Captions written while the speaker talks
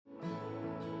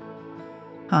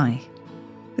Hi,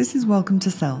 this is Welcome to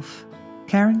Self,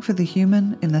 caring for the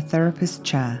human in the therapist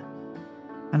chair.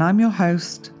 And I'm your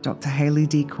host, Dr. Hayley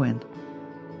D. Quinn,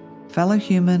 fellow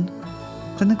human,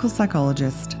 clinical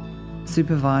psychologist,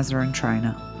 supervisor and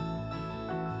trainer.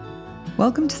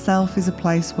 Welcome to Self is a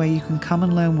place where you can come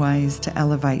and learn ways to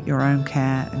elevate your own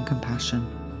care and compassion.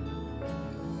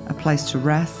 A place to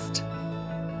rest,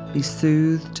 be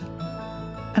soothed,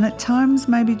 and at times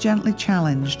maybe gently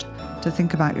challenged to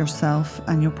think about yourself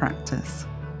and your practice.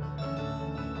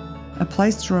 A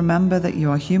place to remember that you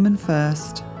are human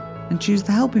first and choose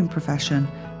the helping profession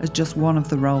as just one of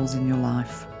the roles in your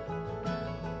life.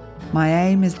 My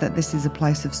aim is that this is a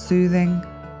place of soothing,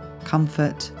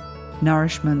 comfort,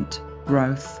 nourishment,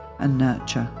 growth, and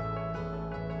nurture.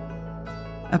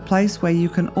 A place where you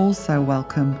can also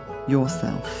welcome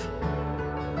yourself.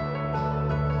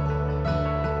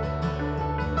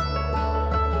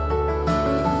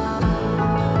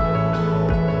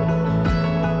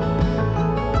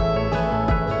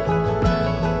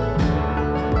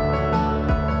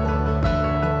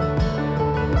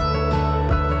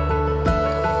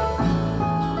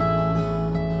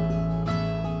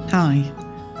 Hi,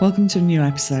 welcome to a new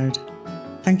episode.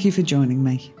 Thank you for joining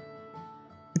me.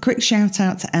 A quick shout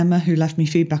out to Emma who left me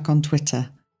feedback on Twitter.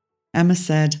 Emma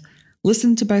said,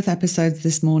 "Listened to both episodes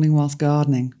this morning whilst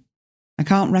gardening. I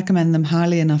can't recommend them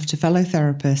highly enough to fellow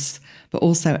therapists, but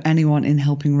also anyone in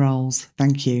helping roles.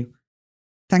 Thank you."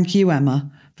 Thank you,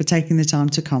 Emma, for taking the time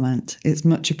to comment. It's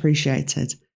much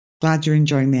appreciated. Glad you're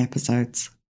enjoying the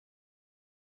episodes.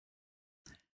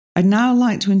 I'd now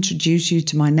like to introduce you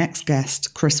to my next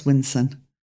guest, Chris Winson.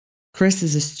 Chris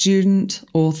is a student,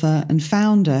 author, and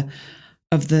founder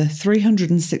of the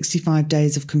 365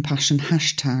 Days of Compassion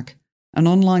hashtag, an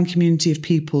online community of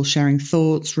people sharing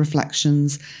thoughts,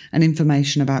 reflections, and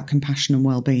information about compassion and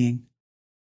well-being.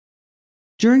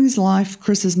 During his life,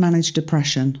 Chris has managed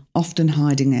depression, often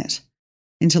hiding it,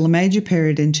 until a major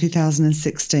period in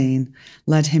 2016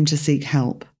 led him to seek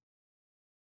help.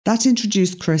 That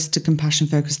introduced Chris to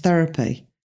compassion-focused therapy,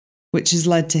 which has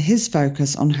led to his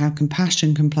focus on how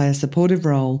compassion can play a supportive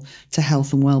role to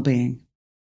health and well-being.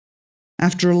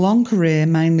 After a long career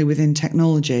mainly within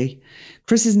technology,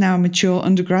 Chris is now a mature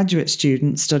undergraduate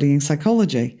student studying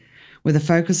psychology, with a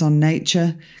focus on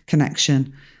nature,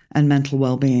 connection, and mental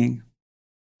well-being.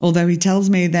 Although he tells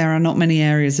me there are not many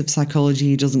areas of psychology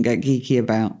he doesn't get geeky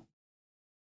about.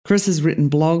 Chris has written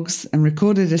blogs and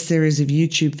recorded a series of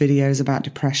YouTube videos about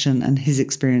depression and his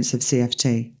experience of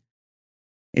CFT.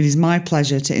 It is my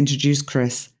pleasure to introduce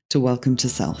Chris to Welcome to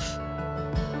Self.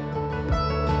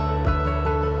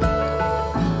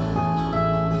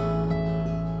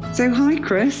 So hi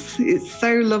Chris, it's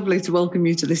so lovely to welcome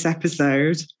you to this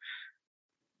episode.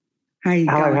 How are you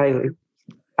Hello, going? Hayley.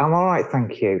 I'm all right,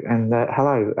 thank you. And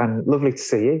hello, and lovely to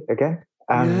see you again.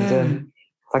 And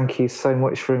thank you so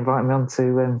much for inviting me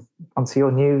onto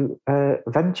your new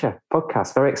venture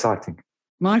podcast. Very exciting.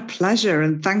 My pleasure,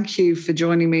 and thank you for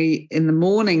joining me in the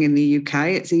morning in the UK.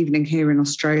 It's evening here in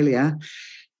Australia.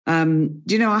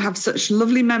 I have such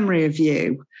lovely memory of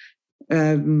you.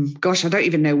 I don't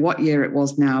even know what year it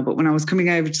was now, but when I was coming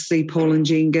over to see Paul and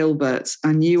Jean Gilbert,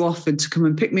 and you offered to come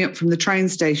and pick me up from the train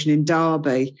station in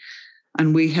Derby,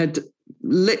 and we had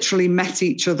literally met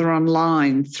each other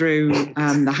online through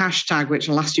the hashtag, which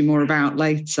I'll ask you more about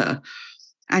later.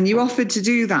 And you offered to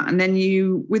do that. And then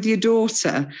you, with your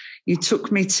daughter, you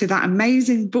took me to that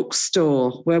amazing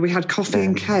bookstore where we had coffee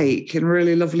and cake and a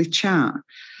really lovely chat.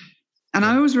 And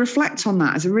I always reflect on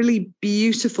that as a really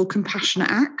beautiful,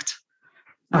 compassionate act.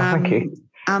 Thank you.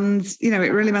 And,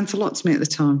 it really meant a lot to me at the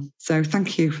time. So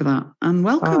thank you for that. And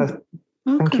welcome.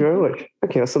 Thank you very much.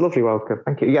 Thank you. That's a lovely welcome.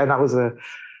 Thank you. Yeah, that was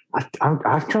I'm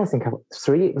trying to think of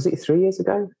 3 years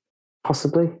ago?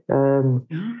 Possibly.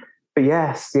 But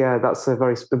yes, that's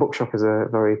the bookshop is a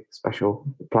very special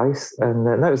place. And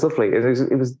no, it was lovely. It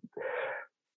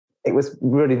was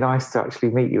really nice to actually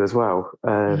meet you as well.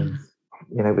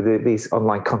 With these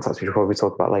online contacts, which we'll probably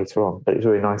talk about later on, but it was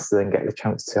really nice to then get the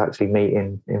chance to actually meet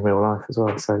in real life as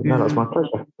well. So no, that was my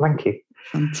pleasure. Thank you.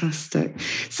 Fantastic.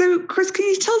 So, Chris, can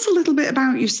you tell us a little bit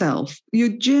about yourself, your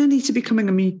journey to becoming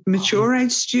a mature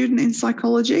age student in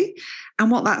psychology, and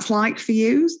what that's like for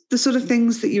you, the sort of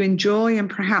things that you enjoy, and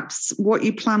perhaps what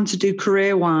you plan to do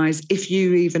career-wise, if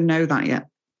you even know that yet?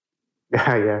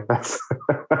 Yeah, that's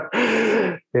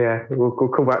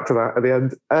we'll come back to that at the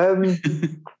end.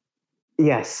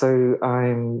 Yes, so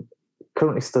I'm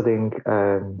currently studying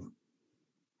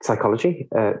psychology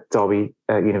at Derby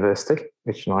University,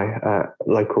 which is my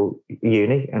local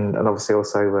uni, and obviously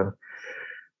also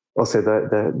also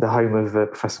the home of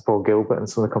Professor Paul Gilbert and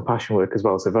some of the compassion work as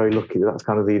well. So very lucky that's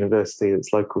kind of the university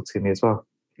that's local to me as well.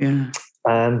 Yeah.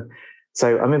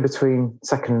 So I'm in between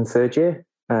second and third year.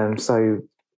 So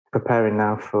preparing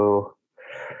now for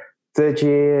third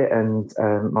year and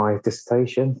my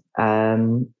dissertation.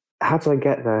 How did I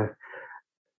get there?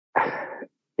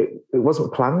 It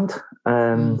wasn't planned.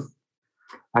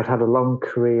 I'd had a long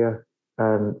career.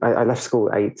 I left school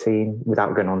at 18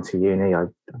 without going on to uni. I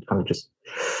kind of just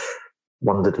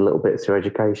wandered a little bit through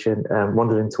education,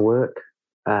 wandered into work.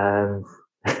 I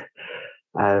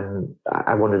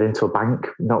wandered into a bank,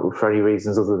 not for any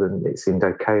reasons other than it seemed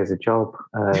okay as a job.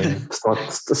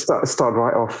 Started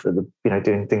right off at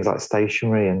doing things like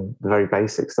stationery and the very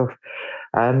basic stuff.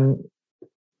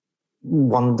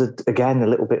 Wandered again a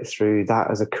little bit through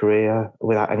that as a career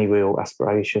without any real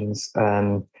aspirations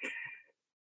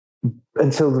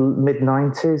until the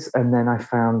mid-90s, and then I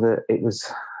found that it was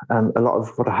a lot of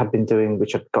what I had been doing,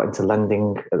 which I got into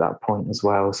lending at that point as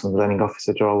well, some of the lending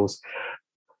officer roles.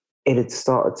 It had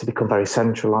started to become very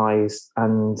centralised,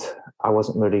 and I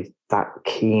wasn't really that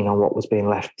keen on what was being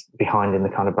left behind in the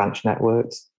kind of branch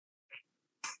networks.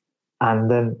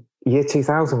 And then year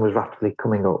 2000 was rapidly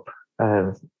coming up,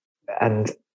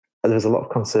 and there was a lot of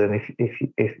concern,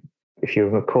 if you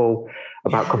recall,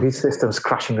 about computer systems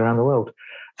crashing around the world.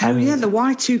 Oh, yeah, the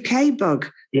Y2K bug.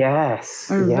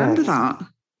 Yes. I remember that.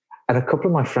 And a couple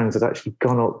of my friends had actually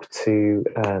gone up to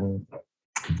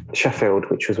Sheffield,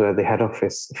 which was where the head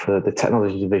office for the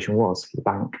technology division was for the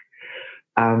bank.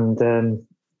 And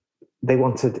they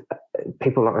wanted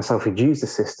people like myself who'd used the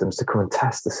systems to come and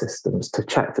test the systems to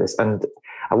check this. And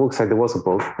I will say there was a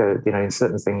bug. In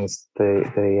certain things,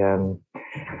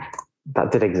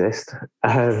 that did exist.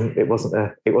 It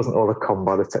wasn't all a con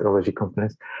by the technology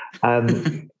companies.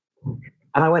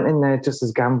 And I went in there just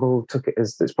as gamble. Took it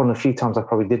as it's one of the few times I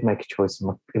probably did make a choice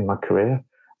in my career.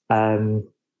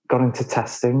 Got into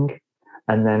testing,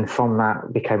 and then from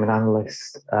that became an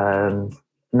analyst.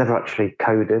 Never actually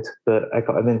coded, but I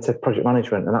got into project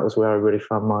management, and that was where I really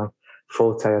found my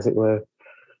forte, as it were.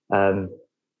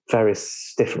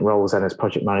 Various different roles then as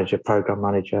project manager, program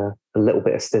manager, a little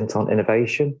bit of stint on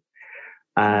innovation.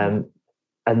 And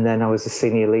then I was a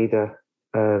senior leader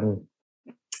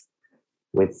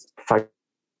with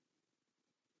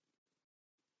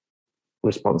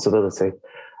responsibility.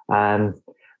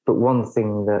 But one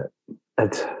thing that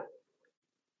had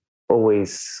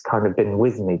always kind of been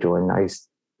with me during those,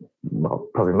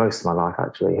 probably most of my life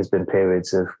actually, has been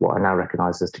periods of what I now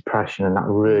recognise as depression, and that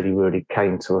really, really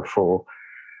came to a fore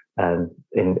in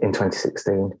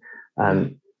 2016.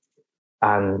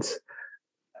 And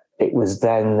it was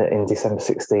then in December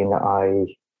 16 that I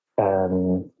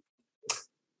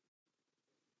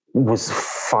was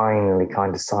finally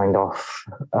kind of signed off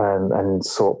and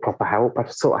sought proper help. I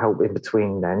sought help in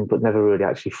between then, but never really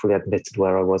actually fully admitted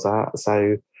where I was at.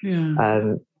 So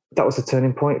that was a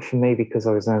turning point for me, because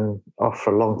I was then off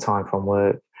for a long time from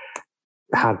work,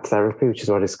 had therapy, which is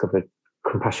where I discovered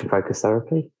compassion-focused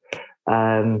therapy.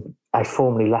 I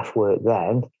formally left work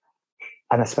then,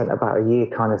 and I spent about a year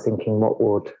kind of thinking, what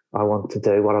would I want to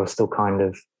do while I was still kind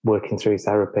of working through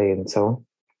therapy and so on.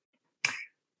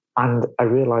 And I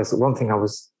realised that one thing I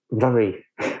was very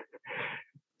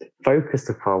focused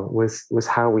upon was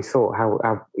how we thought.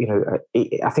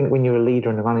 I think when you're a leader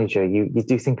and a manager, you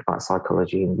do think about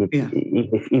psychology, and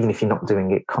even if you're not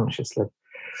doing it consciously.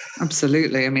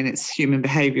 Absolutely. I mean, it's human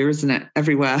behaviour, isn't it?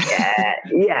 Everywhere.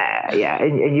 Yeah.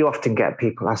 And you often get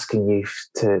people asking you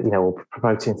to, or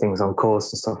promoting things on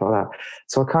course and stuff like that.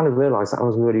 So I kind of realised that I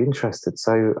was really interested.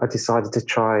 So I decided to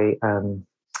try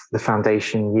the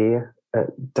foundation year at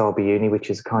Derby Uni, which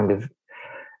is a kind of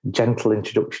gentle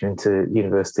introduction into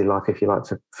university life, if you like,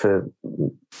 for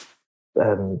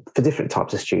different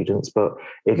types of students. But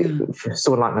for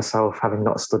someone like myself, having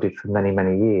not studied for many,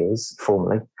 many years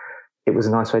formally, it was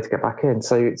a nice way to get back in.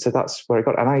 So that's where I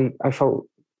got. And I felt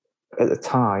at the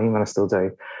time, and I still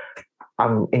do,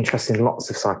 I'm interested in lots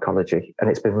of psychology, and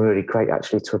it's been really great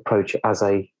actually to approach it as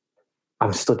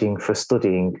I'm studying for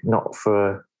studying, not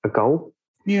for a goal.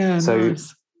 Yeah.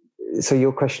 Nice. So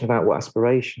your question about what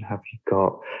aspiration have you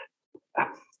got?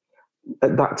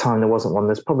 At that time, there wasn't one.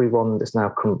 There's probably one that's now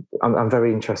come. I'm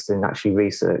very interested in actually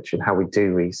research and how we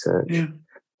do research. Yeah.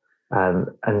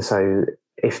 And so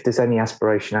if there's any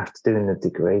aspiration after doing the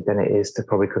degree, then it is to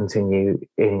probably continue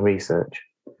in research.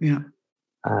 Yeah.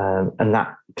 And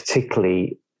that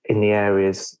particularly in the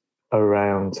areas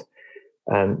around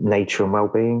nature and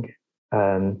well-being,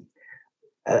 and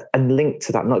linked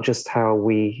to that, not just how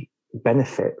we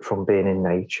benefit from being in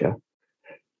nature,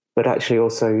 but actually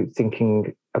also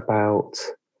thinking about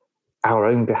our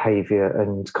own behaviour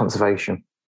and conservation,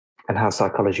 and how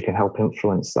psychology can help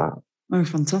influence that. Oh,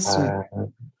 fantastic.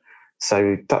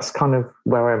 So that's kind of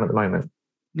where I am at the moment.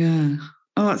 Yeah.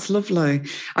 Oh, that's lovely.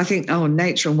 I think,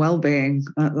 nature and well-being,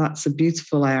 that's a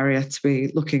beautiful area to be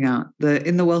looking at.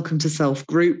 In the Welcome to Self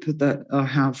group that I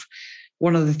have,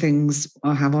 one of the things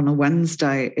I have on a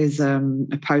Wednesday is a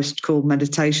post called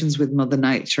Meditations with Mother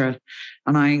Nature.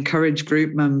 And I encourage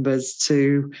group members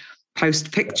to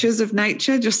post pictures of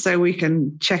nature just so we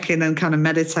can check in and kind of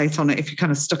meditate on it if you're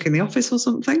kind of stuck in the office or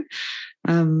something.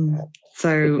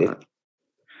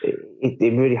 It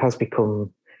really has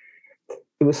become...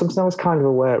 It was something I was kind of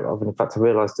aware of. And in fact, I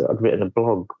realised that I'd written a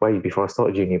blog way before I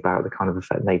started uni about the kind of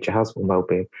effect nature has on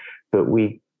well-being. But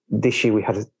this year we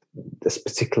had this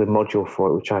particular module for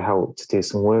it, which I helped to do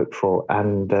some work for.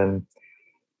 And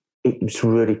it was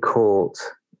really caught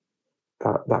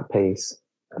that piece.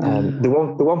 The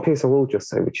one piece I will just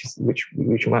say,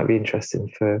 which might be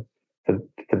interesting for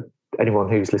anyone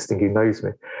who's listening who knows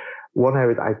me. One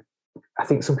area that I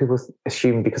think some people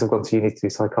assume because I've gone to uni to do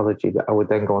psychology that I would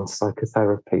then go on to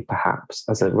psychotherapy perhaps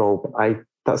as a role. But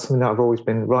that's something that I've always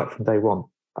been right from day one.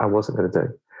 I wasn't going to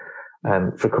do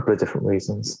for a couple of different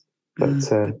reasons.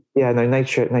 But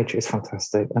nature is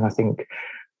fantastic. And I think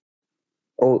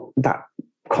all that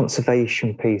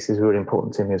conservation piece is really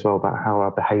important to me as well, about how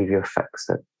our behaviour affects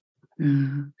it.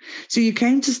 So you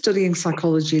came to studying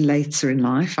psychology later in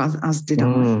life, as did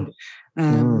I.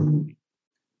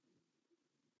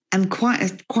 And quite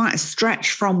a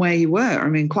stretch from where you were. I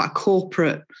mean, quite a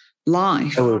corporate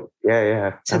life. Oh,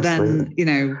 yeah. To absolutely.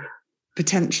 Then,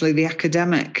 potentially the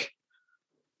academic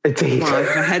Indeed.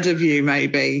 life ahead of you,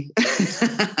 maybe,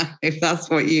 if that's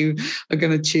what you are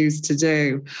going to choose to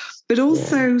do. But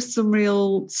also some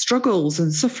real struggles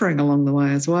and suffering along the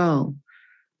way as well.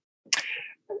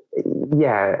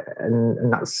 Yeah,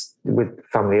 and that's with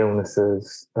family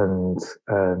illnesses and...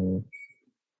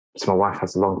 So my wife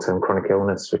has a long-term chronic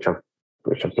illness, which I've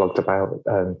blogged about.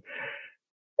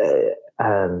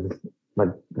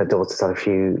 My daughter's had a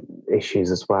few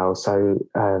issues as well. So,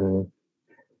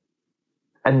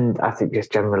 and I think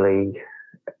just generally,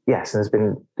 yes, and there's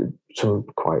been some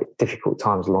quite difficult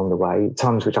times along the way,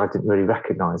 times which I didn't really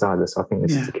recognise either. So I think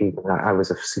this is the key thing. I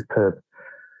was a superb...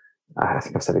 I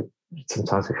think I've said it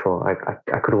sometimes before.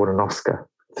 I could have won an Oscar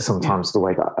for sometimes the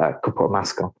way that I could put a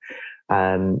mask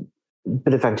on.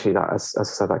 But eventually, that, as I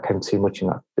said, that came too much,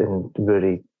 in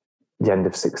really the end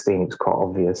of 16, it was quite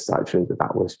obvious actually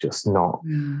that was just not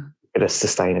going to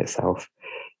sustain itself.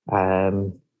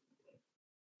 And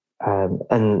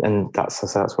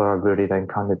that's where I really then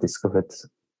kind of discovered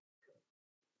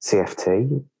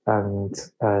CFT and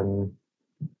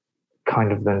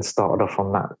kind of then started off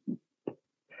on that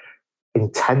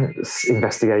intense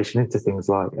investigation into things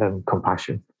like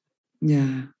compassion.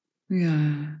 Yeah.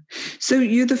 Yeah. So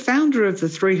you're the founder of the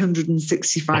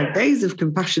 365 Days of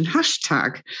Compassion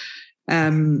hashtag,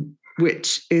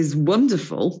 which is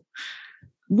wonderful.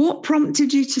 What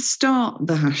prompted you to start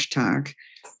the hashtag,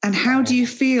 and how do you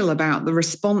feel about the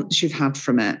response you've had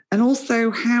from it? And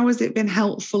also, how has it been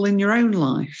helpful in your own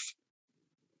life?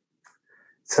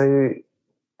 So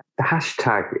the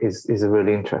hashtag is a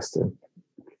really interesting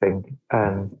thing.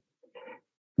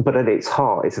 But at its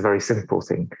heart, it's a very simple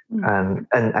thing, and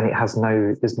it has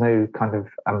there's no kind of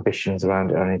ambitions around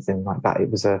it or anything like that.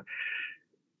 It was the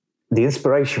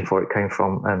inspiration for it came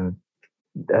from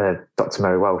Dr.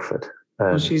 Mary Welford.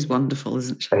 She's wonderful,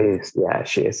 isn't she?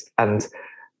 She is. And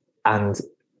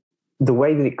the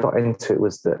way that it got into it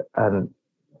was that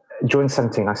during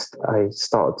 17, I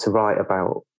started to write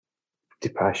about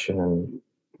depression and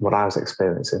what I was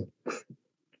experiencing.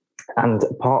 And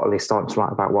partly starting to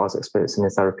write about what I was experiencing in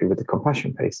therapy with the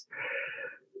compassion piece.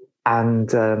 And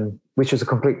which was a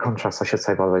complete contrast, I should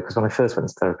say, by the way, because when I first went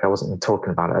to therapy, I wasn't even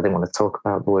talking about it. I didn't want to talk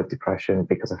about the word depression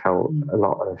because I felt a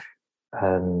lot of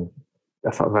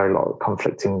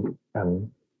conflicting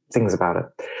things about it.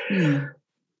 Yeah.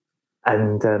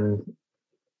 And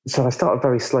so I started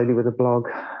very slowly with the blog.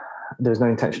 There was no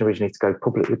intention originally to go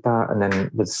public with that. And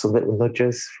then with some little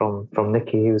nudges from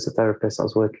Nikki, who was a therapist I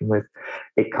was working with,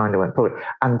 it kind of went public.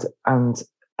 And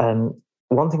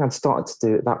one thing I'd started to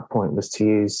do at that point was to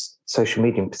use social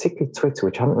media, and particularly Twitter,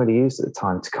 which I hadn't really used at the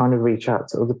time, to kind of reach out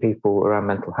to other people around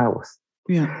mental health.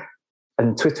 Yeah.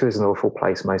 And Twitter is an awful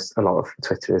place. A lot of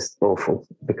Twitter is awful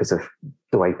because of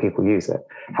the way people use it.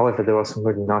 However, there are some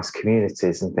really nice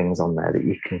communities and things on there that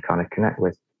you can kind of connect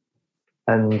with.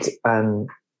 And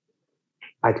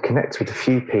I'd connect with a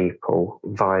few people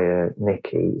via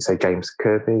Nikki, so James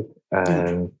Kirby,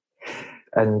 and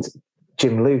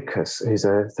Jim Lucas, who's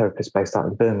a therapist based out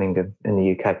in Birmingham in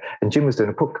the UK. And Jim was doing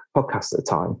a podcast at the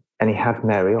time, and he had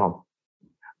Mary on.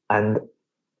 And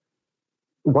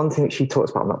one thing that she talks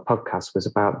about on that podcast was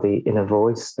about the inner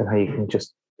voice and how you can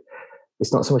just,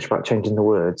 it's not so much about changing the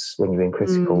words when you're being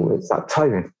critical, it's that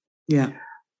tone. Yeah.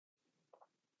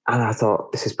 And I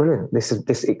thought, this is brilliant.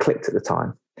 It clicked at the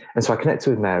time. And so I connected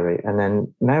with Mary, and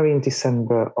then Mary in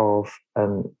December of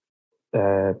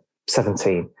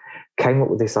 17 came up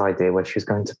with this idea where she was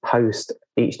going to post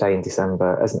each day in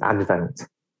December as an advent.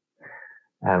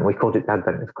 We called it the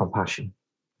Advent of Compassion.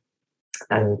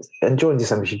 And during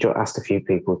December, she asked a few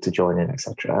people to join in,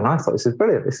 etc. And I thought, this is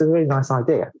brilliant. This is a really nice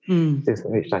idea. Do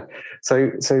something each day.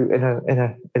 So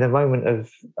in a moment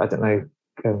of, I don't know,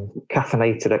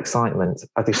 caffeinated excitement,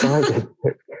 I decided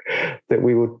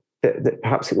that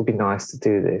perhaps it would be nice to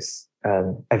do this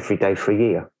every day for a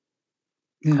year.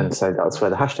 Yeah. And so that's where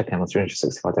the hashtag came on,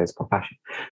 365 Days of Compassion.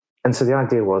 And so the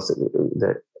idea was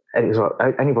that it was like,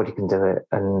 anybody can do it,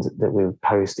 and that we would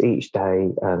post each day.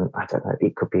 I don't know,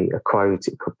 it could be a quote,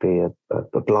 it could be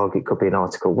a blog, it could be an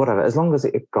article, whatever, as long as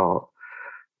it got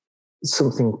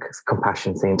something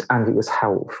compassion themed and it was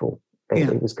helpful.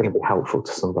 It was going to be helpful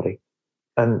to somebody.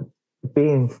 And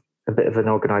being a bit of an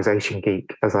organisation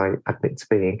geek, as I admit to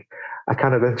being, I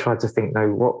kind of then tried to think,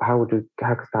 how could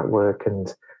that work?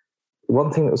 And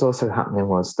one thing that was also happening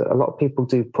was that a lot of people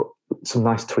do put some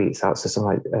nice tweets out. So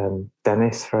someone like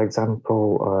Dennis, for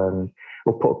example,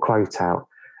 will put a quote out.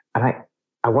 And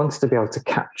I wanted to be able to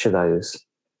capture those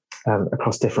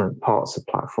across different parts of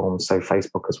platforms, so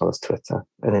Facebook as well as Twitter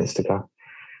and Instagram.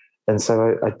 And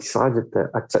so I decided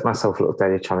that I'd set myself a little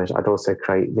daily challenge. I'd also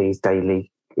create these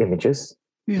daily images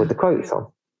with the quotes on.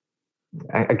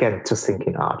 Again, just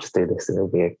thinking, I'll just do this and it'll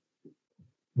be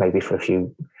maybe for a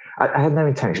few. I had no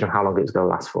intention of how long it was going to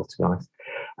last for, to be honest.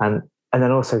 And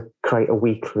then also create a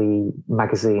weekly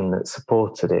magazine that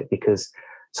supported it, because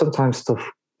sometimes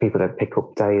stuff people don't pick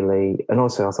up daily. And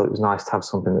also I thought it was nice to have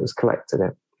something that was collected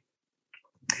it.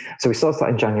 So we started that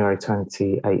in January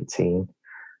 2018.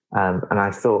 And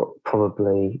I thought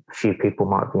probably a few people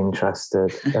might be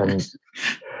interested. And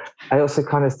I also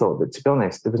kind of thought that, to be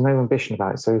honest, there was no ambition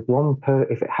about it. So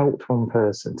if it helped one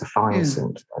person to find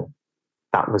something,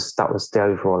 that was the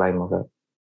overall aim of it.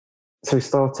 So we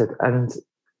started, and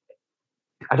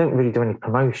I don't really do any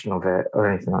promotion of it or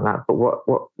anything like that. But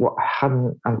what I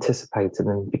hadn't anticipated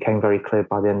and became very clear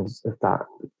by the end of that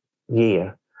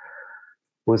year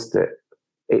was that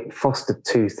it fostered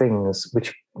two things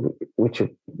which are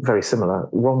very similar.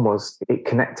 One was it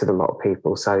connected a lot of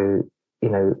people. So,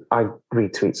 I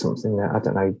retweet something that, I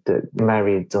don't know, that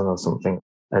Mary had done or something,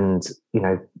 and,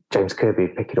 James Kirby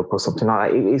would pick it up or something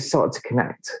like that. It started to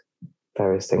connect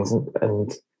various things.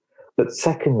 But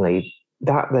secondly,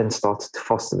 that then started to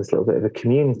foster this little bit of a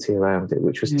community around it,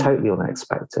 which was totally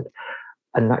unexpected.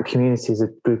 And that community is a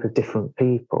group of different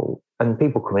people, and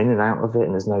people come in and out of it,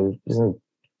 and there's no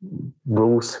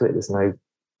rules to it. There's no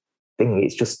thing.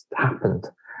 It's just happened.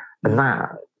 And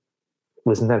that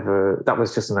was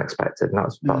just unexpected.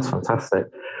 And that's fantastic.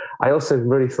 I also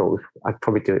really thought I'd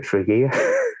probably do it for a year.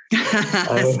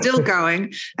 Still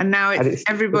going. And now it's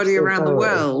everybody around the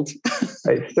world.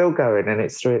 It's still going, and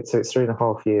it's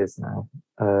 3.5 years now.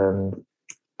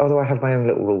 Although I have my own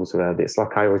little rules around it. It's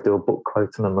like I always do a book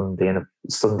quote on a Monday, and a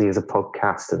Sunday is a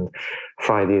podcast, and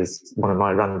Friday is one of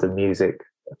my random music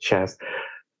shares.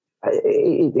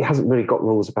 It hasn't really got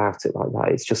rules about it like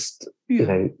that. It's just,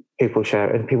 people share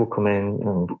it and people come in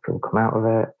and people come out of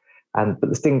it. But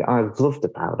the thing that I've loved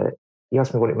about it, you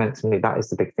asked me what it meant to me, that is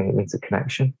the big thing. It means a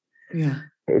connection. Yeah.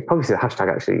 It probably the hashtag,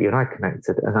 actually, you and I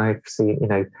connected, and I've seen,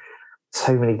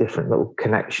 so many different little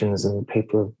connections, and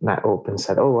people have met up and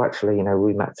said, oh, actually,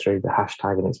 we met through the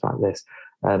hashtag and it's like this.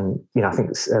 I think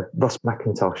Ross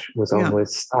McIntosh was on with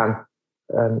Stan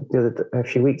a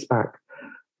few weeks back,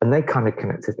 and they kind of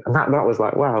connected. And that was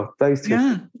like, wow, those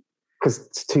two, because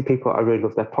it's two people, I really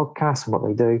love their podcast and what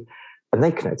they do, and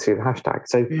they connect through the hashtag.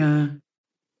 So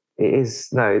it's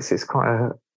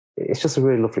just a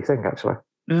really lovely thing, actually.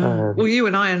 Well, you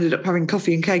and I ended up having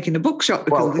coffee and cake in a bookshop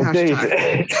because of the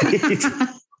hashtag.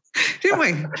 Didn't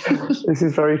we? This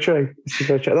is very true.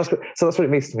 That's what it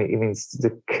means to me. It means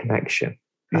the connection.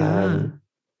 And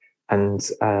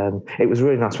it was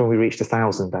really nice when we reached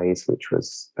 1,000 days, which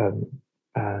was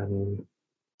not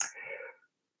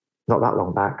that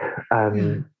long back.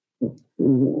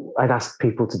 I'd asked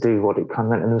people to do what it kind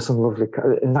of meant, and there was some lovely,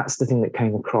 and that's the thing that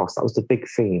came across. That was the big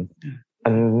theme.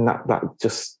 And that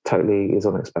just totally is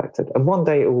unexpected. And one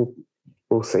day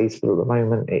we'll see, but at the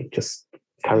moment it just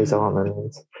carries on.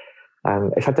 And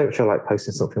If I don't feel like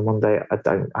posting something one day, I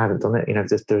haven't done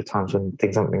it. There are times when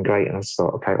things haven't been great and I just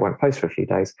thought, okay, I won't post for a few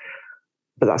days.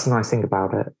 But that's a nice thing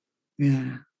about it.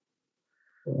 Yeah.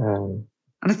 And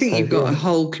I think you've got a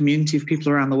whole community of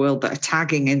people around the world that are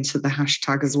tagging into the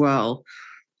hashtag as well.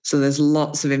 So there's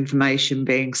lots of information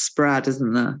being spread,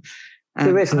 isn't there?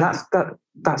 There is, and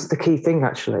that's the key thing,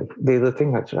 actually. The other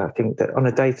thing, actually, I think that on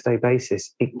a day-to-day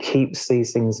basis, it keeps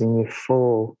these things in your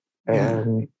floor.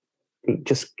 It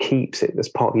just keeps it as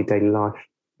part of your daily life.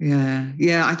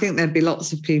 Yeah. I think there'd be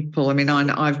lots of people. I mean,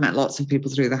 I've met lots of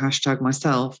people through the hashtag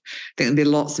myself. I think there'd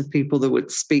be lots of people that would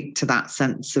speak to that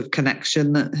sense of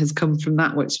connection that has come from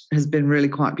that, which has been really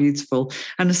quite beautiful.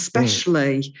 And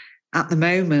especially at the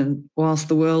moment, whilst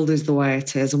the world is the way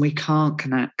it is and we can't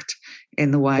connect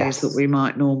in the ways that we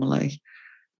might normally.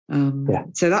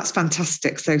 So that's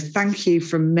fantastic. So thank you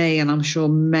from me, and I'm sure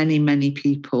many, many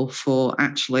people, for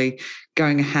actually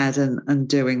going ahead and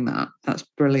doing that. That's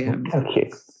brilliant.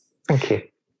 Thank you.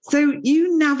 So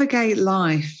you navigate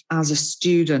life as a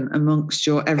student amongst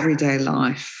your everyday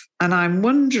life. And I'm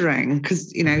wondering,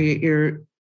 because, you're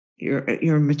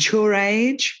a mature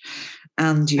age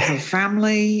and you have a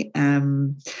family.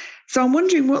 So I'm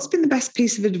wondering, what's been the best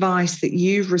piece of advice that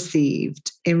you've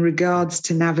received in regards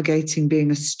to navigating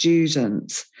being a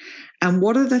student? And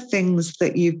what are the things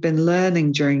that you've been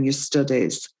learning during your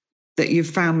studies that you've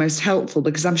found most helpful?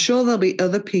 Because I'm sure there'll be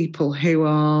other people who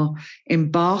are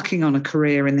embarking on a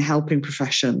career in the helping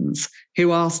professions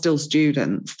who are still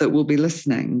students that will be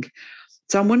listening.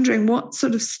 So I'm wondering, what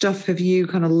sort of stuff have you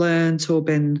kind of learned or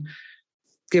been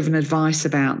given advice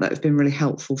about that have been really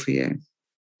helpful for you?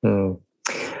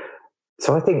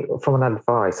 So I think from an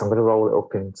advice, I'm going to roll it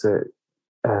up into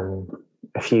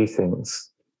a few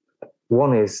things.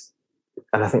 One is,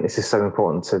 and I think this is so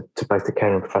important to both the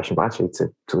caring profession, but actually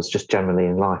to us just generally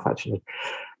in life, actually,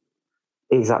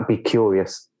 is that be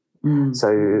curious.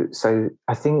 So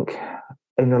I think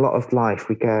in a lot of life,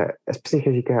 we get,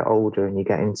 particularly as you get older and you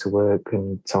get into work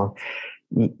and so on,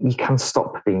 you can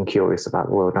stop being curious about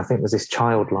the world. And I think there's this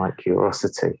childlike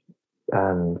curiosity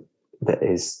that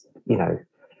is,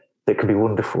 that can be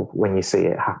wonderful when you see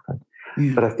it happen.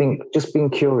 But I think just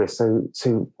being curious,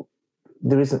 so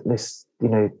there isn't this, I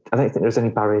don't think there's any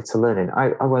barrier to learning.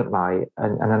 I won't lie,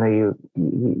 and I know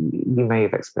you may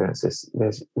have experienced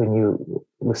this. When you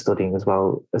were studying as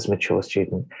well as a mature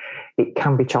student, it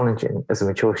can be challenging as a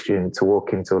mature student to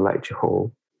walk into a lecture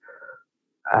hall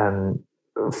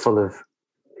full of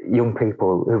young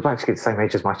people who've actually the same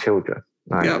age as my children.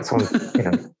 Right? Yep. So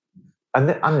and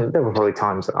there were probably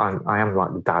times that I am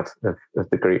like the dad of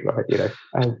the group, right?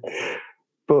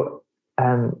 But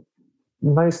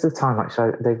most of the time,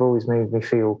 actually, they've always made me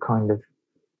feel kind of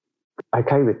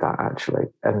okay with that, actually.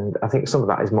 And I think some of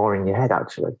that is more in your head,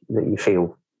 actually, that you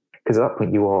feel, because at that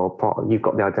point you've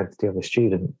got the identity of a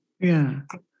student. Yeah.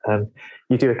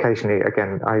 You do occasionally,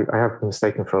 again, I have been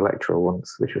mistaken for a lecturer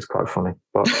once, which was quite funny,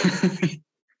 but.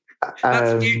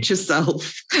 That's future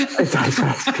self.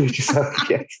 That's future self,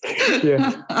 yes.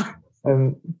 Yeah.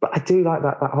 But I do like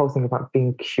that whole thing about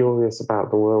being curious about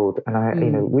the world.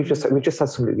 And we've just had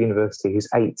somebody at the university who's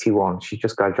 81. She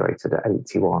just graduated at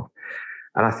 81.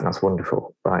 And I think that's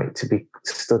wonderful, right? To be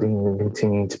studying and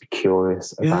continuing to be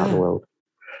curious about the world.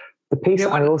 The piece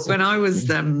when I was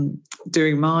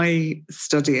doing my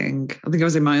studying, I think I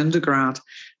was in my undergrad,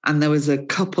 and there was a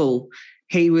couple.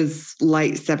 He was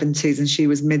late 70s and she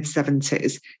was mid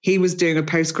 70s. He was doing a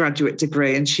postgraduate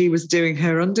degree and she was doing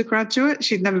her undergraduate.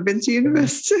 She'd never been to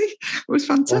university. It was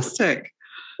fantastic.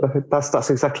 Yeah. That's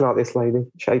exactly like this lady.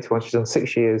 She's 81. She's done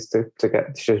 6 years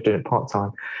she was doing it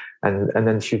part-time. And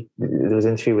then there was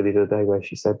an interview with her the other day where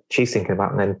she said she's thinking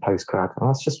about and then postgrad. And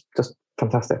that's just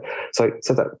fantastic. So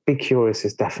that be curious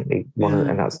is definitely one of,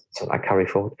 and that's something I carry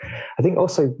forward. I think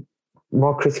also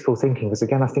more critical thinking, because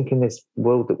again, I think in this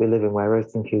world that we live in where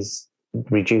everything is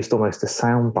reduced almost to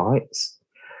sound bites,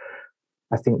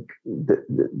 I think that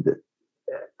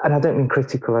and I don't mean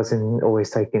critical as in always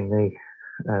taking the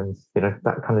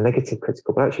that kind of negative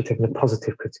critical, but actually taking a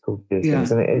positive critical view of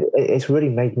things. And it's really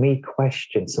made me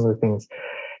question some of the things.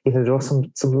 There are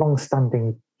some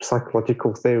long-standing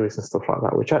psychological theories and stuff like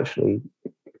that, which actually,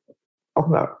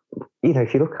 on that,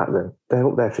 if you look at them, they're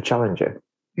up there for challenging.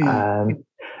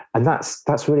 And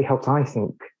that's really helped, I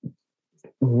think,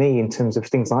 me in terms of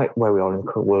things like where we are in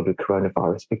the world with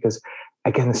coronavirus, because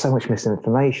again, there's so much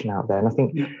misinformation out there. And I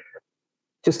think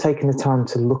just taking the time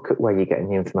to look at where you're getting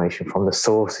the information from, the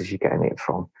sources you're getting it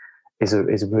from, is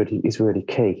really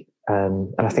key.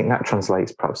 And I think that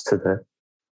translates perhaps to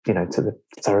the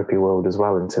therapy world as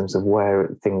well, in terms of where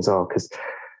things are, because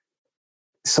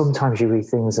sometimes you read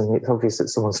things and it's obvious that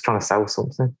someone's trying to sell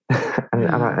something,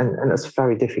 and that's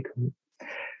very difficult.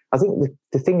 I think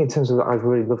the thing in terms of that I've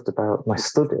really loved about my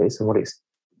studies and what it's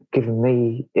given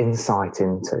me insight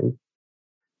into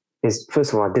is,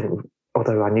 first of all,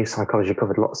 although I knew psychology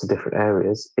covered lots of different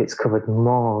areas, it's covered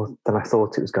more than I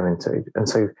thought it was going to. And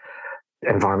so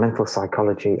environmental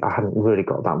psychology, I hadn't really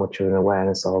got that much of an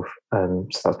awareness of.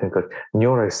 So that's been good.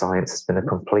 Neuroscience has been a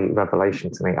complete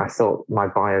revelation to me. I thought my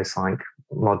biopsych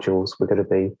modules were going to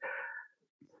be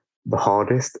the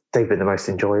hardest. They've been the most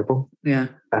enjoyable. Yeah.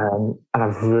 And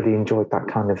I've really enjoyed that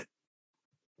kind of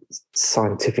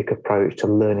scientific approach to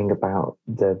learning about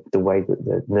the way that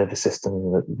the nervous system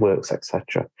works,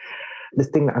 etc. The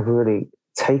thing that I've really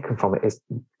taken from it is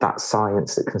that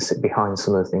science that can sit behind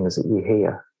some of the things that you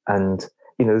hear. And,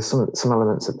 there's some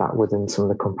elements of that within some of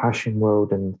the compassion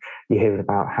world, and you're hearing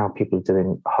about how people are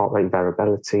doing heart rate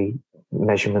variability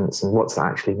measurements and what's that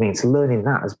actually mean. So learning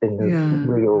that has been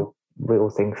the real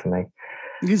thing for me.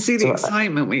 You can see the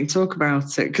excitement when you talk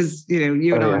about it, because,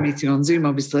 you and I are meeting on Zoom,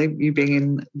 obviously, you being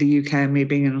in the UK and me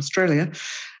being in Australia.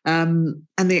 And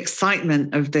the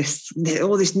excitement of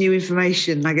all this new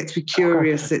information, I get to be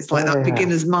curious. It's like that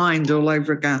beginner's mind all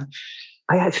over again.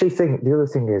 I actually think the other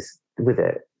thing is with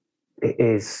it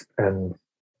is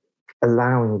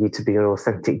allowing you to be an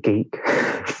authentic geek.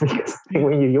 Because I think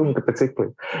when you're younger,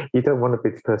 particularly, you don't want to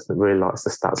be the person that really likes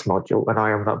the stats module, and I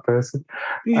am that person.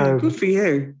 Yeah, good for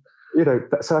you.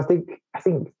 So I think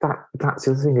that's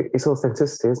the other thing. It's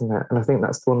authenticity, isn't it? And I think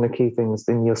that's one of the key things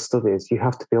in your studies. You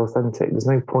have to be authentic. There's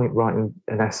no point writing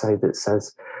an essay that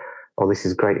says, "Oh, this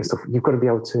is great" and stuff. You've got to be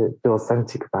able to be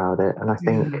authentic about it. And I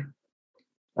think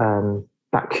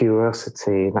that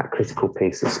curiosity and that critical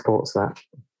piece, it supports that.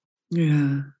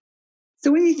 Yeah.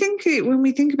 So when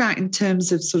we think about in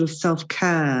terms of sort of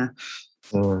self-care,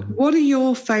 what are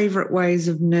your favourite ways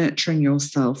of nurturing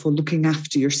yourself or looking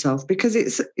after yourself? Because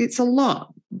it's a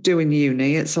lot doing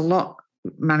uni, it's a lot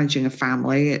managing a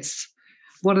family.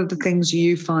 What are the things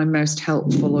you find most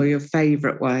helpful or your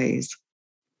favourite ways?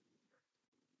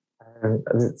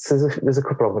 So there's a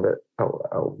couple of them that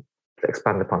I'll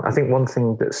expand upon. I think one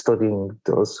thing that studying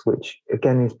does, which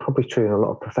again is probably true in a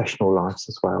lot of professional lives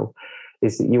as well,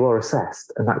 is that you are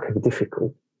assessed, and that can be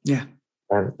difficult. Yeah.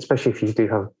 Especially if you do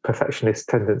have perfectionist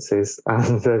tendencies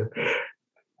and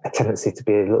a tendency to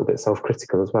be a little bit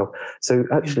self-critical as well. So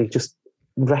actually just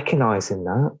recognising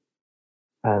that,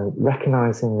 and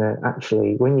recognising that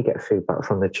actually when you get feedback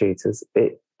from the tutors,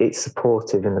 it's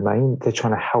supportive in the main. They're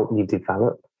trying to help you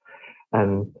develop.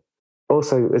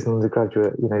 Also, as an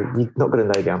undergraduate, you're not going to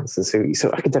know the answers.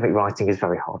 So academic writing is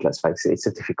very hard, let's face it. It's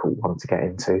a difficult one to get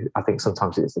into. I think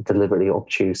sometimes it's deliberately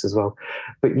obtuse as well.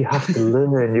 But you have to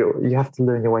learn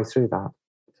your way through that.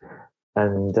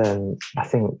 And I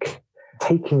think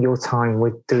taking your time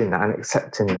with doing that and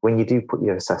accepting when you do put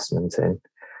your assessment in,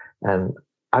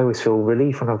 I always feel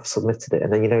relief when I've submitted it.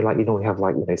 And then, you normally have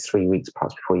 3 weeks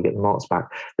perhaps before you get the marks back.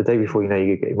 The day before you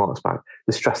get your marks back,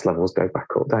 the stress levels go back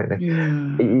up, don't they?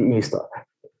 Yeah. You start,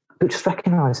 but just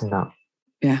recognising that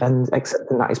and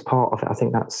accepting that is part of it. I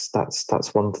think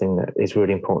that's one thing that is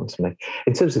really important to me.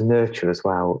 In terms of nurture as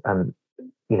well,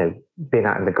 being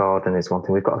out in the garden is one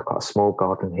thing. We've got quite a small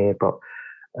garden here, but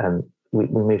we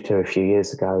moved here a few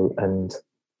years ago, and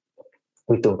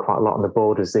we've done quite a lot on the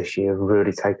borders this year,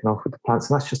 really taken off with the plants,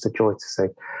 and that's just a joy to see.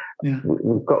 Yeah.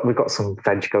 We've got some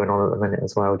veg going on at the minute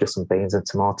as well, just some beans and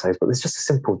tomatoes, but it's just a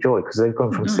simple joy because they've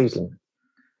gone from seedling.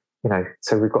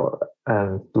 So we've got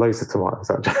loads of tomatoes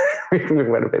actually. We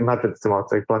went a bit mad with the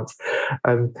tomato plants.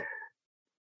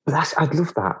 But I'd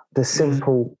love that. The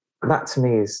simple, that to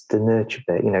me is the nurture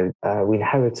bit. We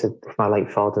inherited from my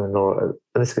late father-in-law, and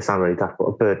this will sound really daft, but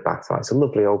a bird bath. Right? It's a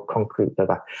lovely old concrete bird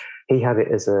bath. He had it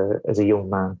as a young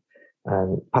man,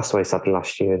 passed away sadly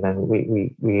last year, and then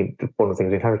we one of the things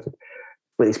we inherited.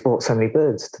 But it's brought so many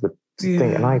birds to the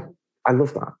thing, and I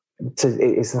love that. So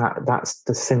that's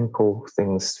the simple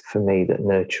things for me that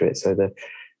nurture it. So the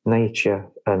nature,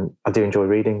 I do enjoy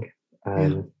reading,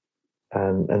 and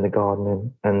the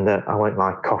gardening, and I won't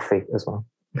like coffee as well.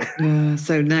 Yeah,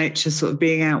 so nature, sort of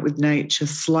being out with nature,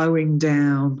 slowing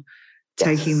down,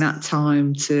 taking that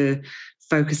time to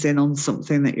focus in on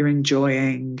something that you're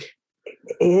enjoying.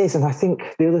 It is, and I think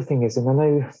the other thing is, and I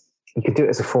know you could do it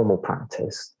as a formal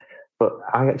practice, but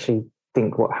I actually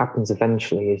think what happens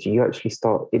eventually is you actually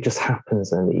start, it just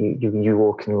happens, and you're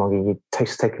walking along and you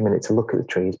take a minute to look at the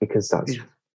trees, because that's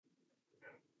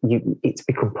it's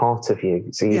become part of you.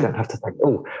 So you don't have to think,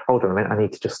 oh, hold on a minute, I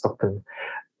need to just stop.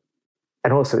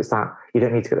 And also it's that you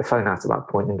don't need to get the phone out at that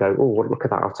point and go, oh, look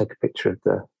at that, I'll take a picture of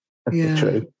the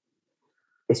tree.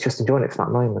 It's just enjoying it for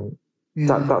that moment.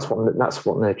 That's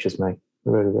what nurtures me. It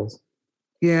really does.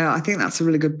 Yeah, I think that's a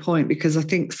really good point, because I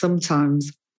think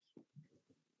sometimes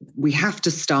we have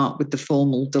to start with the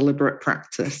formal, deliberate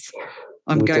practice.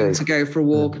 I'm going to go for a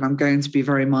walk and I'm going to be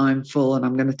very mindful and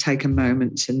I'm going to take a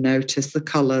moment to notice the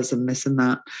colours and this and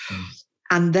that.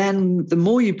 And then the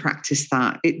more you practice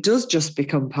that, it does just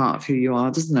become part of who you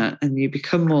are, doesn't it? And you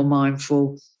become more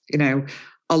mindful,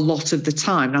 a lot of the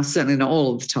time. Now, certainly not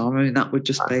all of the time. I mean, that would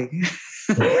just be,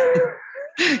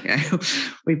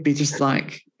 we'd be just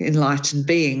like enlightened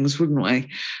beings, wouldn't we?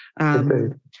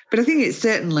 But I think it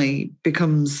certainly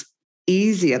becomes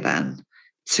easier then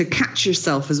to catch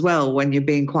yourself as well when you're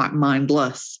being quite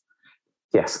mindless.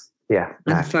 Yes. Yeah.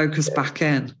 And focus back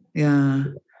in. Yeah.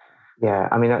 Yeah.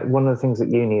 I mean, one of the things at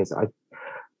uni is I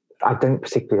don't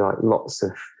particularly like lots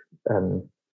of,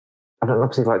 I don't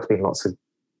particularly like to be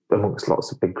in amongst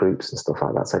lots of big groups and stuff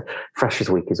like that. So Freshers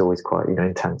Week is always quite,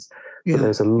 intense. Yeah. But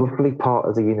there's a lovely part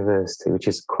of the university, which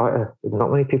is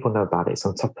not many people know about it. It's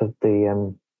on top of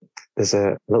there's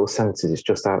a little centre that's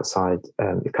just outside,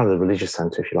 kind of the religious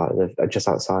centre, if you like, just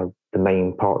outside the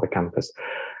main part of the campus.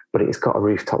 But it's got a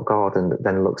rooftop garden that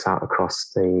then looks out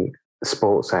across the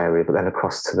sports area, but then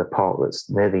across to the park that's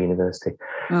near the university.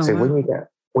 So wow.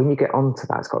 when you get onto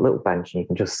that, it's got a little bench and you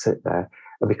can just sit there.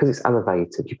 And because it's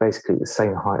elevated, you're basically at the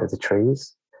same height as the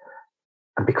trees.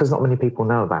 And because not many people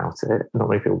know about it, not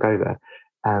many people go there,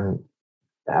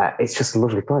 it's just a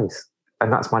lovely place.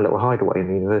 And that's my little hideaway in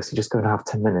the university, just go and have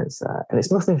 10 minutes there. And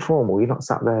it's nothing formal. You're not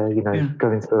sat there,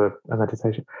 going through a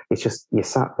meditation. It's just, you're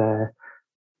sat there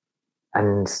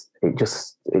and it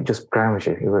just grounds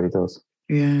you. It really does.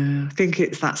 Yeah. I think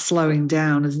it's that slowing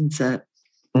down, isn't it?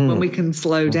 When we can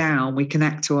slow down, we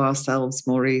connect to ourselves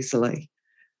more easily.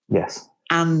 Yes.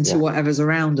 And to whatever's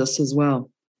around us as well.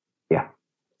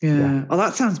 Yeah. Oh,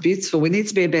 that sounds beautiful. We need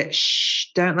to be a bit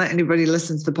don't let anybody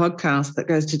listen to the podcast that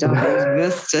goes to Derby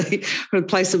University. The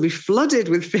place will be flooded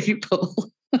with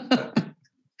people.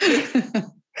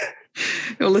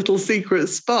 Your little secret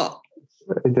spot.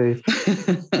 Indeed.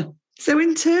 So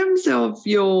in terms of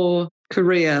your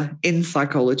career in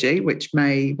psychology, which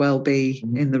may well be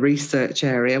in the research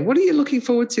area, what are you looking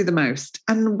forward to the most?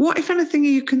 And what, if anything, are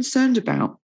you concerned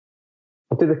about?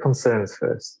 I'll do the concerns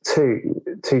first.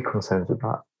 Two concerns with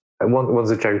that. One's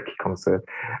a jokey concern.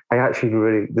 I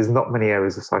actually there's not many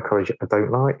areas of psychology I don't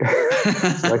like.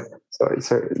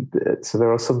 So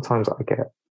there are some times I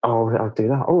get, I'll do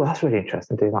that. Oh, that's really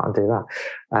interesting. Do that and do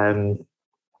that.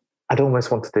 I'd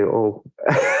almost want to do it all,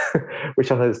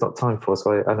 which I know there's not time for.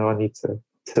 So I know I need to.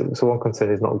 So one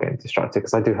concern is not getting distracted,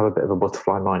 because I do have a bit of a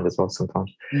butterfly mind as well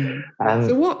sometimes.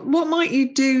 So what might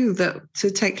you do to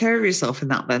take care of yourself in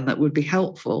that then that would be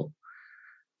helpful?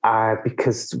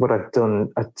 Because what I've done,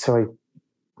 sorry,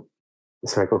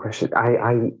 good question.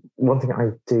 One thing I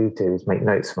do is make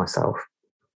notes for myself,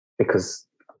 because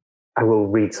I will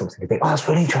read something and think, oh, that's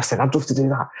really interesting. I'd love to do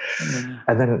that. Yeah.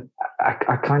 And then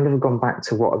I kind of have gone back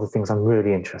to what are the things I'm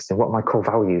really interested in, what are my core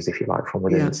values, if you like, from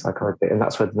within psychology. And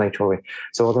that's where the nature of it.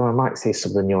 So although I might see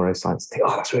some of the neuroscience, think,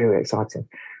 oh, that's really, really exciting.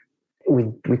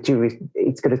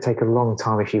 It's going to take a long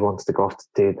time if you wanted to go off to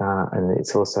do that. And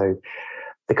it's also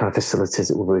the kind of facilities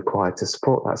that will be required to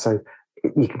support that. So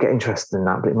you could get interested in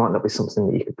that, but it might not be something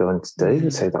that you could go on to do.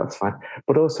 So that's fine.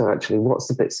 But also, actually, what's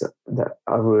the bits that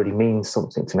really mean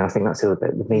something to me? I think that's the other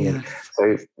bit, the meaning.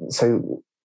 Yes. So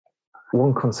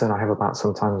one concern I have about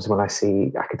sometimes when I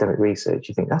see academic research,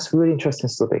 you think that's a really interesting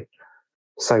study.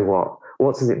 So what?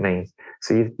 What does it mean?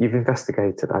 So you've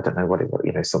investigated, I don't know what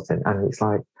something, and it's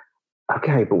like,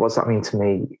 okay, but what's that mean to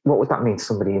me? What would that mean to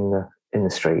somebody in the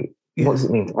street? Yeah. What does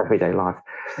it mean to everyday life?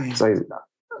 Yeah. So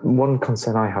one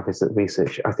concern I have is that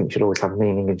research, I think, should always have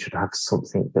meaning and should have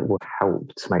something that would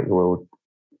help to make the world,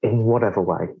 in whatever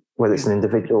way, whether it's an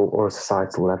individual or a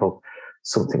societal level,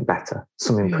 something better,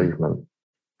 some improvement.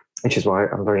 Which is why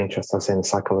I'm very interested, in the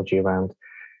psychology around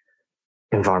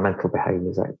environmental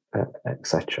behaviours,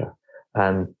 etc.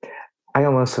 I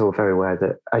am also very aware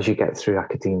that as you get through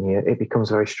academia, it becomes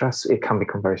very stressful. It can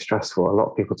become very stressful. A lot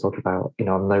of people talk about,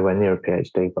 I'm nowhere near a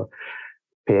PhD, but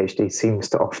PhD seems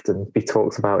to often be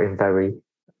talked about in very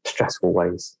stressful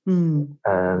ways. And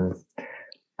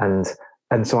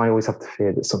so I always have to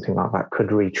fear that something like that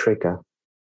could re-trigger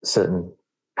certain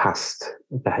past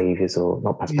behaviours, or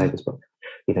not past behaviours, but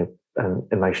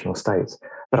emotional states.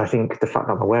 But I think the fact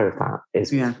that I'm aware of that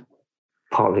is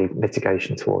partly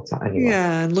mitigation towards that anyway.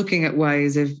 Yeah, and looking at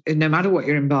ways of, no matter what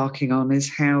you're embarking on, is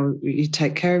how you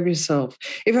take care of yourself.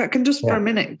 If I can just for a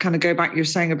minute kind of go back, you're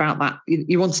saying about that,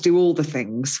 you want to do all the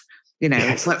things,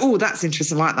 it's like, oh, that's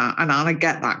interesting, like that. And I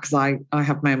get that, because I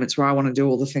have moments where I want to do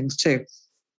all the things too.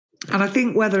 And I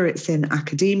think whether it's in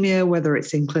academia, whether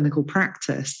it's in clinical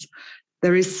practice,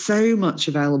 there is so much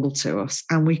available to us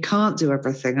and we can't do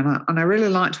everything. And I really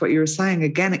liked what you were saying.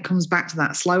 Again, it comes back to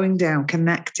that slowing down,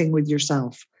 connecting with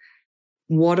yourself.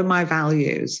 What are my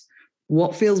values?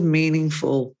 What feels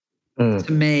meaningful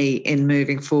to me in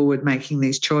moving forward, making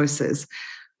these choices?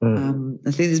 I think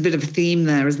there's a bit of a theme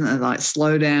there, isn't there? Like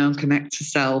slow down, connect to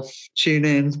self, tune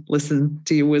in, listen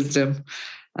to your wisdom,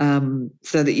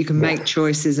 so that you can make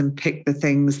choices and pick the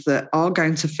things that are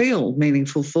going to feel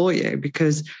meaningful for you,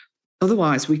 because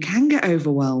otherwise we can get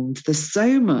overwhelmed. There's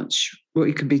so much what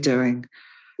you could be doing.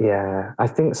 Yeah, I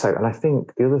think so. And I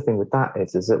think the other thing with that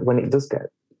is that when it does get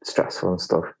stressful and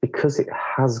stuff, because it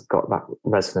has got that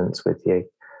resonance with you,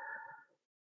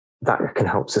 that can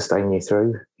help sustain you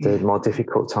through the more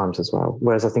difficult times as well.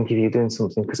 Whereas I think if you're doing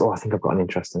something because, I think I've got an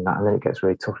interest in that, and then it gets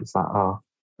really tough, it's like,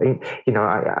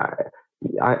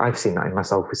 I've seen that in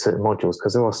myself with certain modules,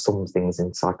 because there are some things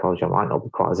in psychology I might not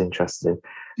be quite as interested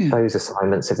in. Those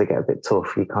assignments, if they get a bit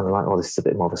tough, you're kind of like, this is a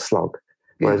bit more of a slog.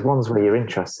 Whereas ones where you're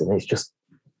interested in, it's just,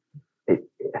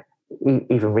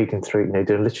 even reading through,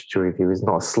 doing a literature review is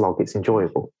not a slog, it's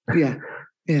enjoyable.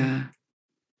 Yeah.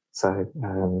 So,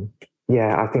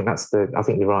 I think I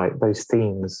think you're right. Those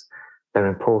themes, they're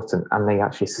important and they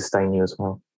actually sustain you as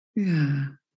well. Yeah.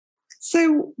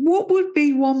 So what would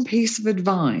be one piece of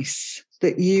advice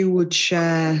that you would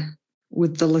share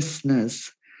with the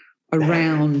listeners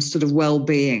around sort of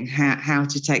well-being, how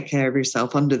to take care of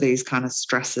yourself under these kind of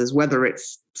stresses, whether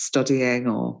it's studying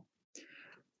or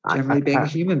generally being a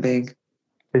human being?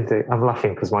 I'm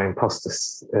laughing because my imposter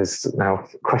is now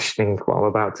questioning what I'm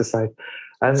about to say.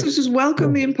 So just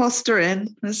welcome the imposter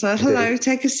in and say, hello,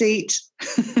 take a seat.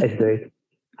 Indeed.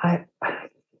 I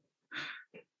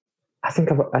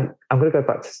think I'm going to go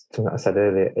back to something that I said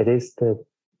earlier. It is the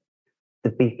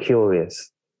be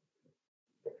curious.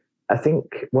 I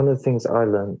think one of the things that I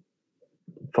learned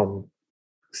from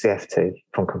CFT,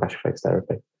 from compassion-focused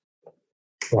therapy,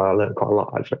 well, I learned quite a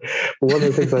lot actually, but one of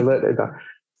the things I learned in that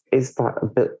is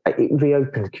that it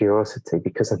reopened curiosity,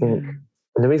 because I think,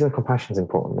 and the reason compassion is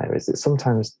important there is that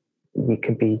sometimes you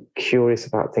can be curious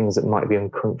about things that might be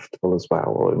uncomfortable as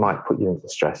well, or it might put you into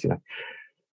stress,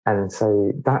 And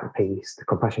so that piece, the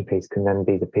compassion piece, can then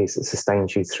be the piece that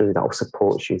sustains you through that or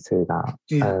supports you through that.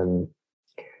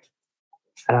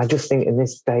 And I just think in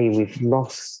this day we're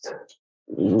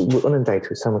inundated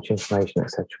with so much information,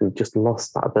 etc. We've just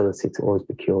lost that ability to always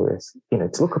be curious.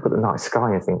 To look up at the night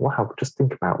sky and think, wow, just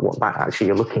think about what that actually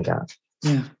you're looking at.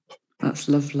 Yeah, that's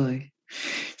lovely.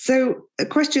 So a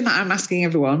question that I'm asking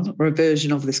everyone, or a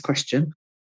version of this question: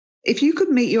 if you could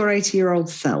meet your 80-year-old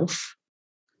self,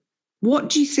 what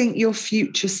do you think your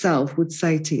future self would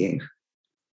say to you?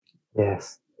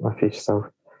 Yes, my future self.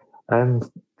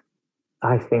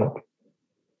 I think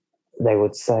they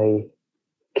would say,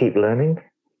 keep learning.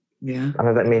 Yeah. And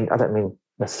I don't mean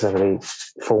necessarily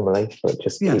formally, but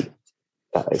just keep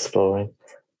that exploring.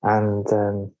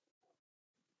 And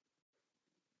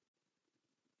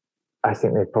I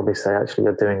think they'd probably say, actually,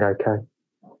 you're doing okay.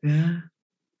 Yeah.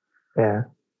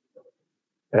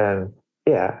 I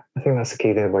think that's the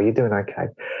key thing. Well, you're doing okay.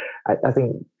 I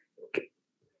think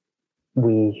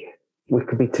we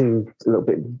could be a little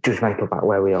bit judgmental about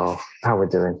where we are, how we're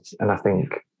doing. And I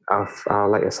think our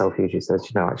later self usually says,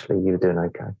 actually, you're doing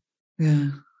okay. Yeah.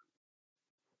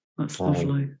 That's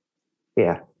lovely.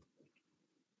 Yeah.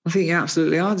 I think you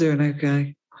absolutely are doing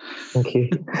okay. Thank you.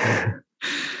 I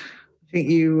think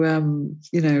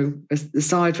you,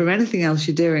 aside from anything else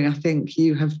you're doing, I think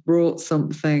you have brought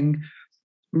something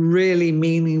really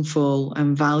meaningful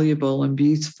and valuable and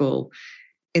beautiful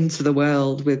into the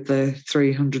world with the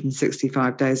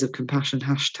 365 days of compassion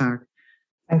hashtag.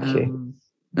 Thank you.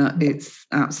 It's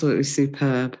absolutely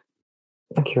superb.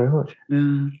 Thank you very much.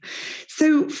 Yeah.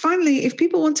 So finally, if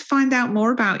people want to find out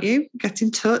more about you, get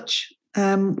in touch,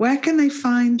 where can they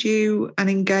find you and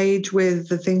engage with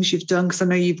the things you've done? Because I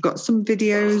know you've got some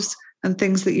videos and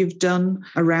things that you've done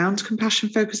around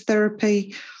compassion-focused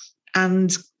therapy,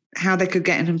 and how they could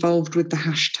get involved with the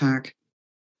hashtag.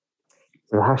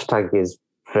 The hashtag is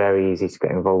very easy to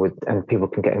get involved with, and people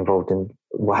can get involved in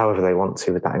however they want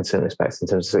to with that in certain respects. In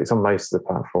terms of, it's on most of the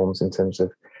platforms, in terms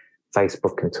of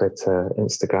Facebook and Twitter,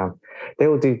 Instagram. They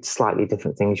all do slightly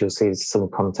different things. You'll see some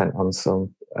content on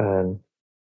some,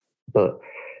 but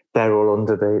they're all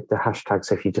under the hashtag.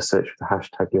 So if you just search for the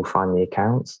hashtag, you'll find the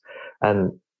accounts.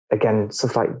 And again,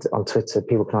 stuff like on Twitter,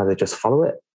 people can either just follow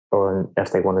it, or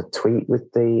if they want to tweet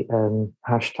with the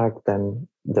hashtag, then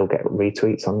they'll get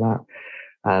retweets on that.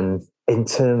 In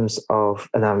terms of,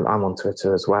 and I'm on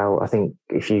Twitter as well. I think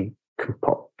if you can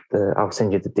pop I'll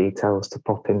send you the details to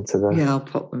pop into the I'll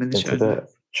pop them in the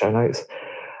show notes.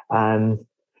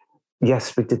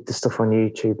 Yes, we did the stuff on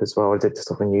YouTube as well. I did the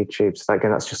stuff on YouTube. So again,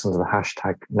 that's just under the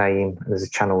hashtag name. There's a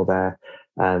channel there.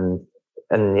 And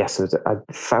yes, I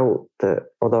felt that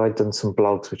although I'd done some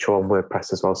blogs, which are on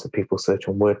WordPress as well, so people search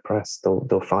on WordPress,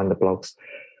 they'll find the blogs.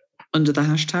 Under the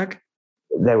hashtag?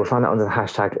 They will find that under the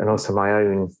hashtag, and also my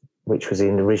own, which was the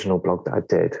original blog that I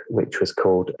did, which was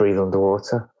called Breathe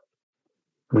Underwater,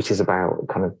 which is about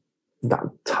kind of that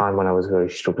time when I was really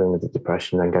struggling with the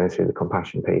depression and going through the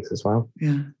compassion piece as well.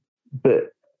 Yeah.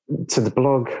 But to the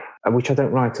blog, which I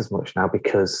don't write as much now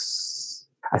because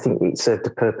I think it served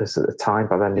a purpose at the time,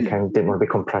 but then didn't want to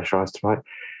become pressurized to write.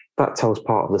 That tells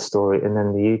part of the story. And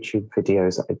then the YouTube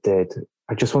videos that I did,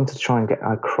 I just wanted to try and get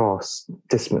across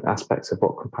different aspects of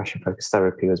what compassion-focused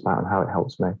therapy was about and how it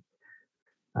helps me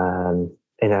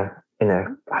in a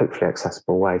hopefully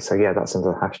accessible way. So yeah, that's under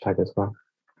the hashtag as well.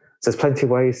 So there's plenty of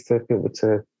ways to be able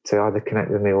to either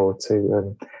connect with me or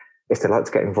to, if they'd like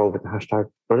to get involved with the hashtag,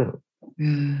 brilliant.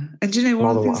 Yeah. And you know,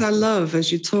 one of the things I love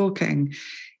as you're talking,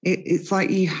 it's like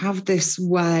you have this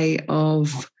way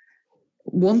of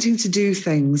wanting to do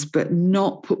things, but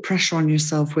not put pressure on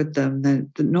yourself with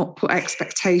them, not put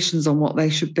expectations on what they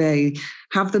should be,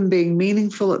 have them being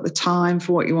meaningful at the time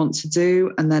for what you want to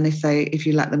do. And then if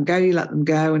you let them go, you let them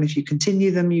go. And if you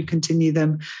continue them, you continue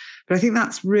them. But I think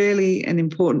that's really an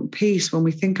important piece when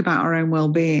we think about our own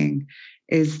well-being,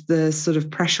 is the sort of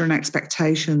pressure and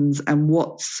expectations and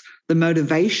what's the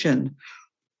motivation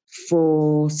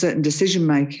for certain decision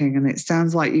making. And it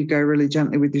sounds like you go really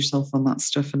gently with yourself on that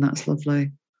stuff, and that's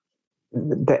lovely.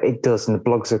 It does, and the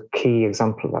blog's a key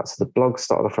example of that. So the blog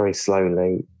started off very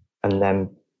slowly, and then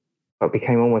it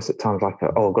became almost at times like,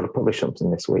 I've got to publish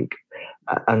something this week.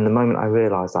 And the moment I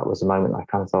realised that was the moment I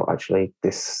kind of thought, actually,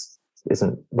 this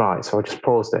isn't right. So I just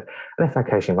paused it. And if I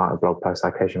occasionally write a blog post, I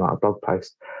occasionally write a blog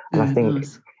post. And I think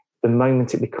the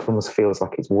moment it feels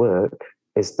like it's work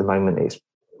is the moment it's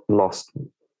lost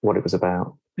what it was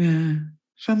about. Yeah,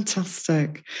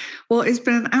 fantastic. Well, it's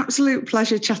been an absolute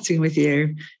pleasure chatting with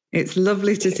you. It's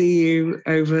lovely to see you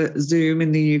over Zoom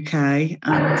in the UK,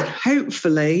 and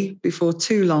hopefully before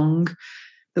too long,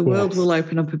 the world will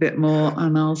open up a bit more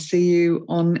and I'll see you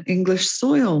on English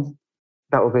soil.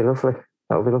 That would be lovely.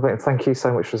 That would be lovely. And thank you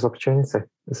so much for this opportunity.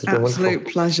 This has been wonderful.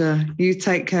 Absolute pleasure. You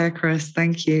take care, Chris.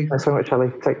 Thank you. Thanks so much,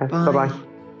 Ellie. Take care. Bye. Bye-bye.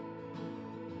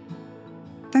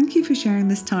 Thank you for sharing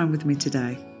this time with me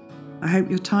today. I hope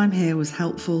your time here was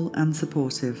helpful and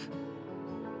supportive.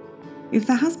 If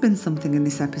there has been something in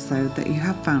this episode that you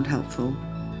have found helpful,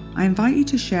 I invite you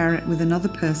to share it with another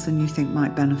person you think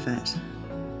might benefit.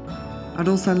 I'd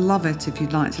also love it if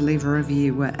you'd like to leave a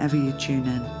review wherever you tune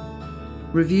in.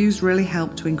 Reviews really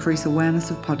help to increase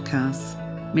awareness of podcasts,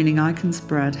 meaning I can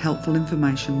spread helpful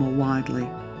information more widely.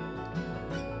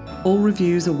 All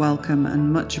reviews are welcome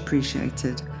and much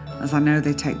appreciated, as I know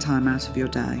they take time out of your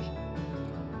day.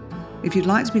 If you'd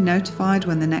like to be notified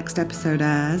when the next episode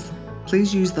airs,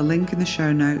 please use the link in the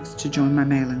show notes to join my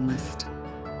mailing list.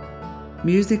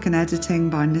 Music and editing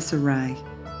by Nissa Ray.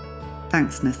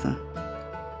 Thanks, Nissa.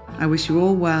 I wish you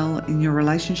all well in your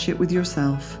relationship with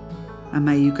yourself, and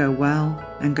may you go well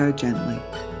and go gently.